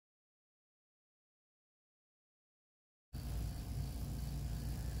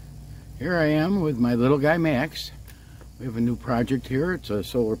Here I am with my little guy Max. We have a new project here. It's a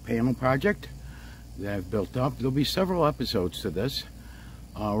solar panel project that I've built up. There'll be several episodes to this.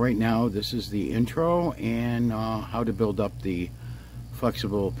 Right now this is the intro and how to build up the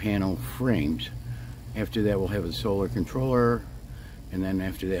flexible panel frames. After that we'll have a solar controller, and then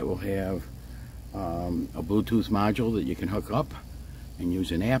after that we'll have a Bluetooth module that you can hook up and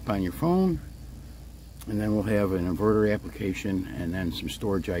use an app on your phone. And then we'll have an inverter application and then some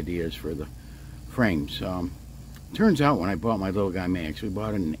storage ideas for the frames. Turns out when I bought my little guy Max, we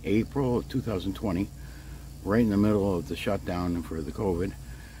bought it in April of 2020, right in the middle of the shutdown for the COVID,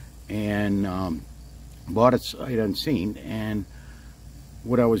 and bought it sight unseen. And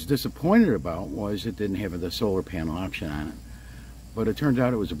what I was disappointed about was it didn't have the solar panel option on it. But it turned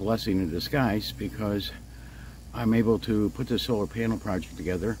out it was a blessing in disguise, because I'm able to put the solar panel project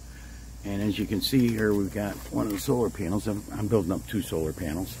together. And as you can see here, we've got one of the solar panels. I'm building up two solar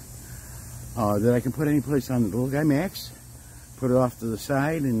panels that I can put any place on the little guy Max. Put it off to the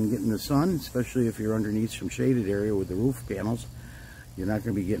side and get in the sun, especially if you're underneath some shaded area with the roof panels. You're not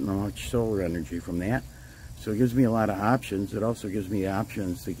going to be getting much solar energy from that. So it gives me a lot of options. It also gives me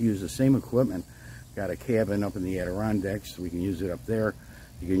options to use the same equipment. Got a cabin up in the Adirondacks, so we can use it up there.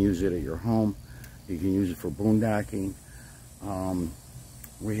 You can use it at your home. You can use it for boondocking.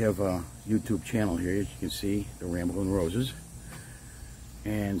 We have a YouTube channel here, as you can see, the Ramblin Roses.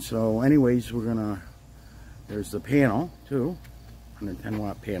 And so anyways, there's the panel too, 110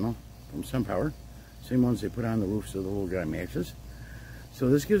 watt panel from SunPower. Same ones they put on the roofs of the little guy Maxes. So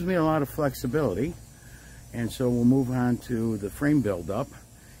this gives me a lot of flexibility. And so we'll move on to the frame build up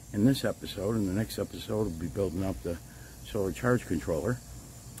in this episode. In the next episode, we'll be building up the solar charge controller.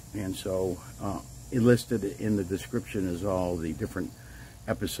 And so listed in the description is all the different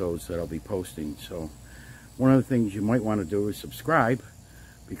episodes that I'll be posting. So one of the things you might want to do is subscribe,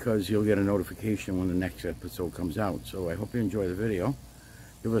 because you'll get a notification when the next episode comes out. So I hope you enjoy the video.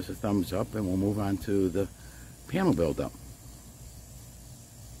 Give us a thumbs up and we'll move on to the panel build up.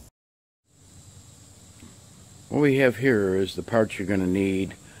 What we have here is the parts you're going to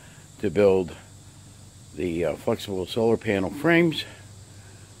need to build the flexible solar panel frames.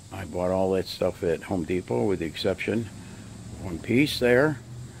 I bought all that stuff at Home Depot with the exception of one piece there.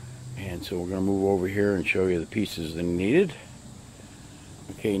 And so we're going to move over here and show you the pieces that are needed.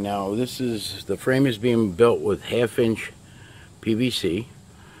 Okay, now the frame is being built with 1/2 inch PVC.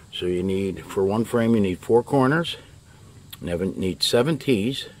 So you need, for one frame, you need 4 corners. You need 7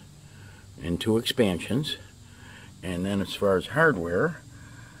 T's and 2 expansions. And then as far as hardware,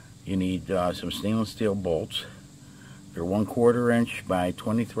 you need some stainless steel bolts. They're 1/4 inch by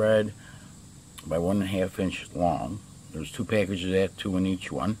 20 thread by 1.5 inch long. There's 2 packages of that, 2 in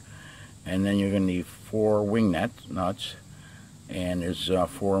each one. And then you're going to need 4 wing nuts, and there's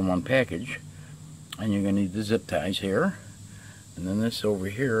 4 in one package. And you're going to need the zip ties here. And then this over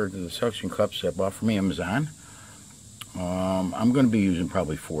here, the suction cups I bought from Amazon. I'm going to be using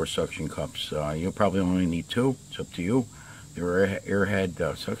probably 4 suction cups. You'll probably only need 2. It's up to you. They're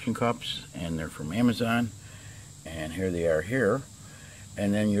Airhead suction cups, and they're from Amazon. And here they are here.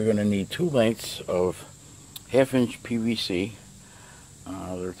 And then you're going to need 2 lengths of 1/2 inch PVC.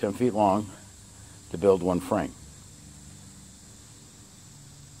 They're 10 feet long to build one frame.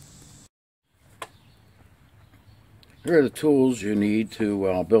 Here are the tools you need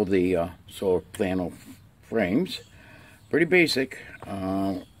to build the solar panel frames. Pretty basic.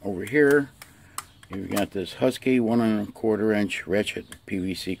 Over here you've got this Husky 1.25 inch ratchet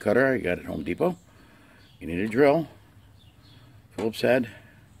PVC cutter I got at Home Depot. You need a drill, Phillips head,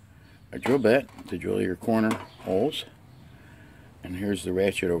 a drill bit to drill your corner holes, and here's the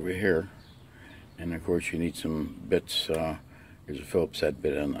ratchet over here. And of course you need some bits. There's a Phillips head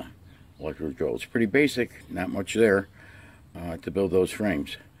bit on the electric drill. It's pretty basic, not much there to build those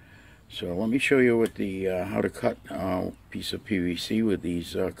frames. So let me show you what how to cut a piece of PVC with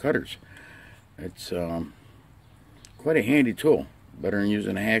these cutters. It's quite a handy tool, better than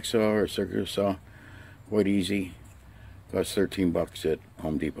using a hacksaw or a circular saw. Quite easy. Costs 13 bucks at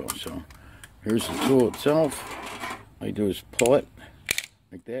Home Depot. So here's the tool itself. All you do is pull it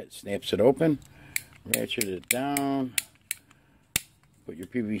like that, snaps it open, ratchet it down, put your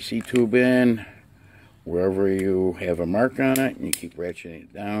PVC tube in wherever you have a mark on it, and you keep ratcheting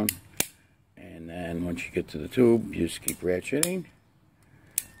it down. And then once you get to the tube, you just keep ratcheting.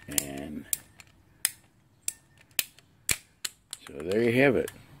 And so there you have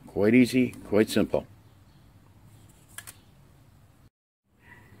it. Quite easy, quite simple.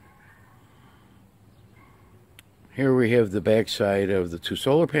 Here we have the back side of the 2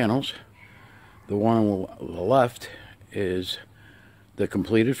 solar panels. The one on the left is the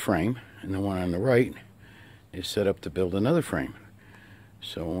completed frame, and the one on the right is set up to build another frame.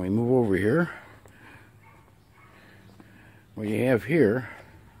 So when we move over here, what you have here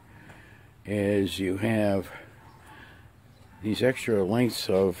is you have these extra lengths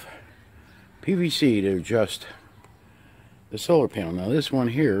of PVC to adjust the solar panel. Now this one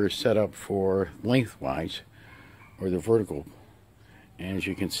here is set up for lengthwise, or the vertical. And as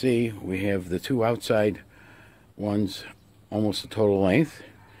you can see, we have the two outside ones almost the total length,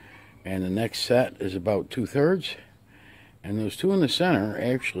 and the next set is about 2/3, and those two in the center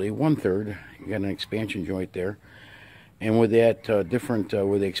actually 1/3. You got an expansion joint there, and with that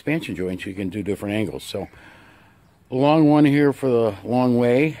with the expansion joints, you can do different angles. So the long one here for the long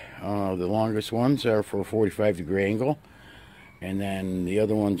way, the longest ones are for a 45-degree angle, and then the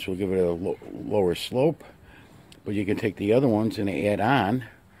other ones will give it a lower slope. But you can take the other ones and add on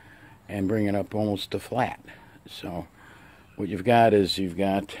and bring it up almost to flat. So what you've got is, you've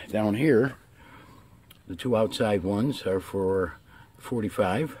got down here, the two outside ones are for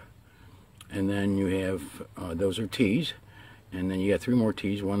 45, and then you have those are T's, and then you got 3 more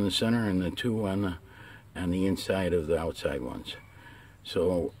T's, one in the center and the 2 on the inside of the outside ones.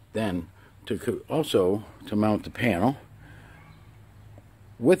 So then to mount the panel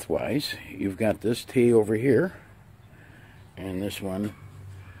widthwise, you've got this T over here and this one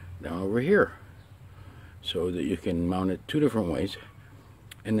down over here, so that you can mount it 2 different ways.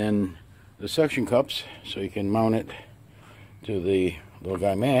 And then the suction cups, so you can mount it to the little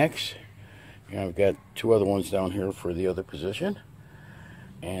guy Max. I've got 2 other ones down here for the other position,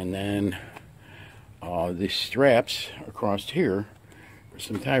 and then the straps across here are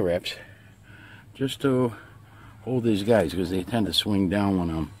some tie wraps just to hold these guys, because they tend to swing down when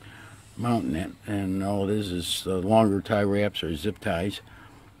I'm mounting it. And all it is longer tie wraps or zip ties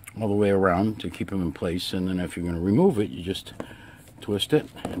all the way around to keep them in place. And then if you're going to remove it, you just twist it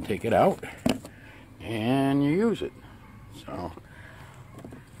and take it out and you use it. So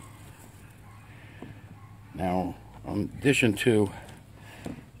now, in addition to,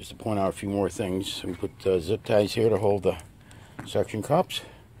 just to point out a few more things, we put zip ties here to hold the suction cups.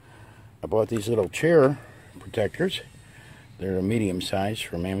 I bought these little chair protectors. They're a medium size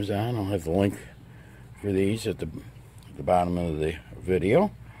from Amazon. I'll have the link for these at the bottom of the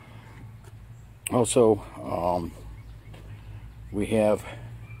video. Also, we have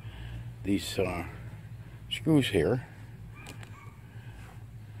these screws here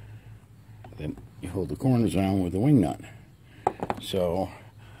that you hold the corners on with the wing nut. So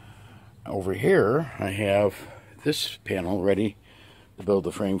over here I have this panel ready to build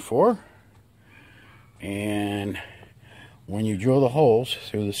the frame for, and when you drill the holes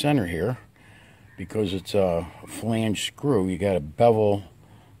through the center here, because it's a flange screw, you got to bevel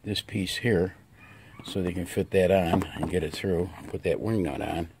this piece here so they can fit that on and get it through, put that wing nut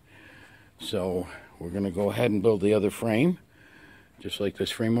on. So we're going to go ahead and build the other frame, just like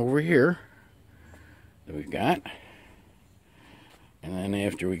this frame over here that we've got. And then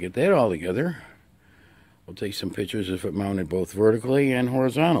after we get that all together, we'll take some pictures of it mounted both vertically and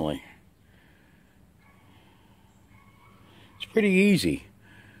horizontally. It's pretty easy.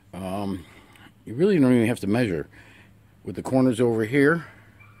 You really don't even have to measure. With the corners over here,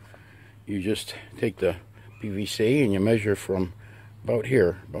 you just take the PVC and you measure from about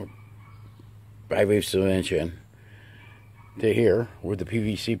here, about 5/8 of an inch in, to here with the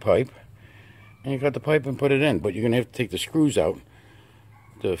PVC pipe, and you cut the pipe and put it in. But you're going to have to take the screws out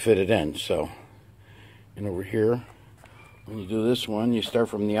to fit it in. So, and over here, when you do this one, you start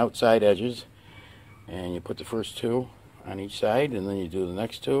from the outside edges and you put the first 2 on each side, and then you do the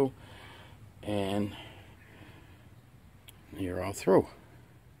next 2, and you're all through.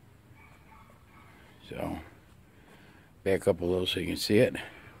 So back up a little so you can see it.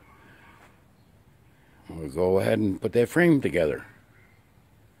 We'll go ahead and put that frame together.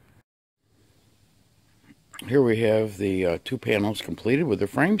 Here we have the 2 panels completed with their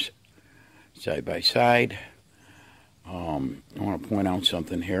frames side by side. I want to point out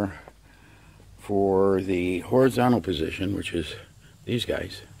something here. For the horizontal position, which is these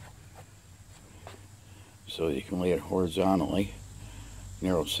guys, so you can lay it horizontally,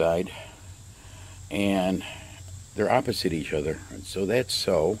 narrow side, and they're opposite each other. And so that's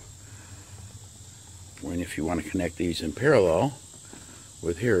so when, if you want to connect these in parallel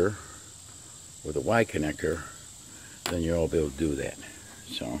with here with a Y connector, then you'll be able to do that.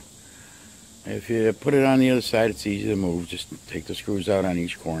 So if you put it on the other side, it's easy to move. Just take the screws out on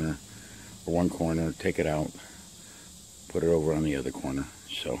each corner, or one corner, take it out, put it over on the other corner.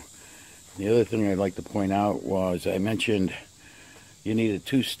 So the other thing I'd like to point out was, I mentioned you needed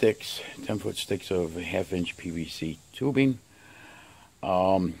 2 sticks, 10-foot sticks of 1/2 inch PVC tubing.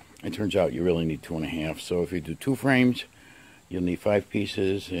 it turns out you really need 2.5. So if you do 2 frames, you'll need 5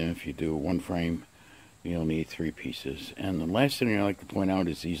 pieces, and if you do 1 frame, you'll need 3 pieces. And the last thing I like to point out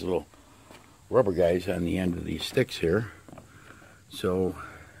is these little rubber guys on the end of these sticks here. So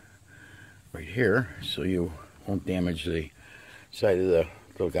right here, so you won't damage the side of the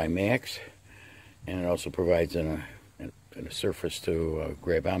little guy Max, and it also provides a surface to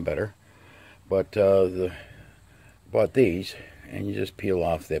grab on better. But bought these, and you just peel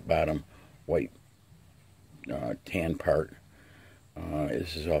off that bottom white tan part.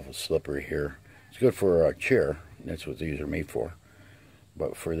 This is awful slippery here. It's good for a chair. That's what these are made for.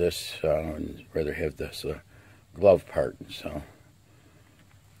 But for this, I'd rather have this glove part. So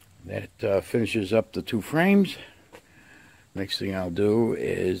that finishes up the 2 frames. Next thing I'll do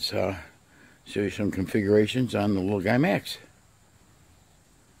is show you some configurations on the little guy Max.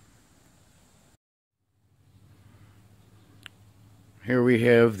 Here we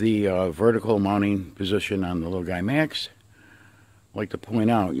have the vertical mounting position on the little guy Max. I'd like to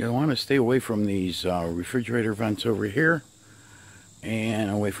point out, you want to stay away from these refrigerator vents over here, and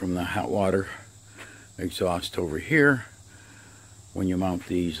away from the hot water exhaust over here when you mount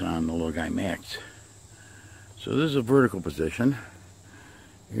these on the little guy Max. So this is a vertical position.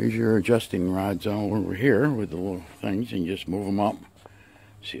 Here's your adjusting rods all over here with the little things, and you just move them up.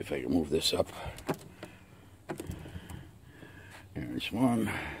 See if I can move this up. There's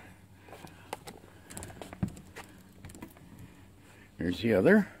one. There's the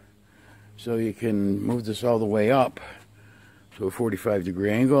other. So you can move this all the way up to a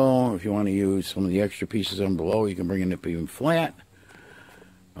 45-degree angle. If you want to use some of the extra pieces on below, you can bring it up even flat.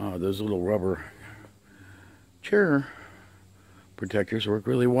 Those little rubber chair protectors work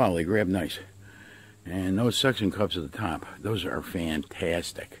really well. They grab nice. And those suction cups at the top, those are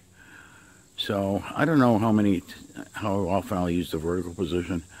fantastic. So I don't know how often I'll use the vertical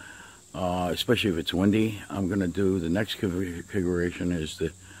position, especially if it's windy. I'm going to do the next configuration is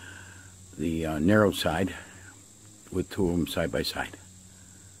the narrow side with 2 of them side by side.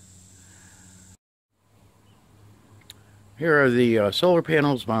 Here are the solar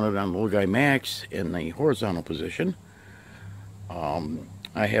panels mounted on the little guy Max in the horizontal position.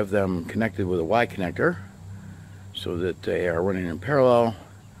 I have them connected with a Y connector so that they are running in parallel,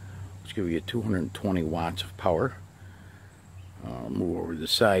 which give you 220 watts of power. Move over to the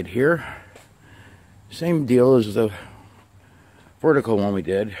side here. Same deal as the vertical one we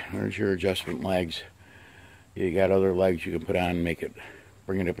did. There's your adjustment legs. You got other legs you can put on and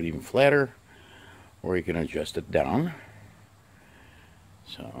bring it up even flatter, or you can adjust it down.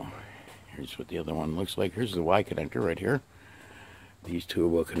 So here's what the other one looks like. Here's the Y connector right here. These 2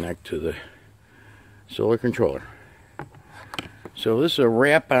 will connect to the solar controller. So this is a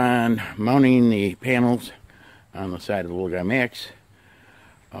wrap on mounting the panels on the side of the little guy Max.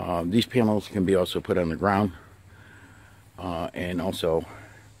 These panels can be also put on the ground and also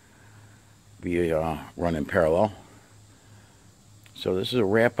be run in parallel. So this is a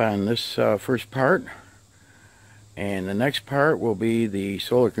wrap on this first part, and the next part will be the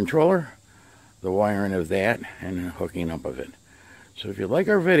solar controller, the wiring of that, and the hooking up of it. So if you like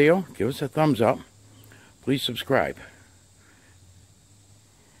our video, give us a thumbs up. Please subscribe.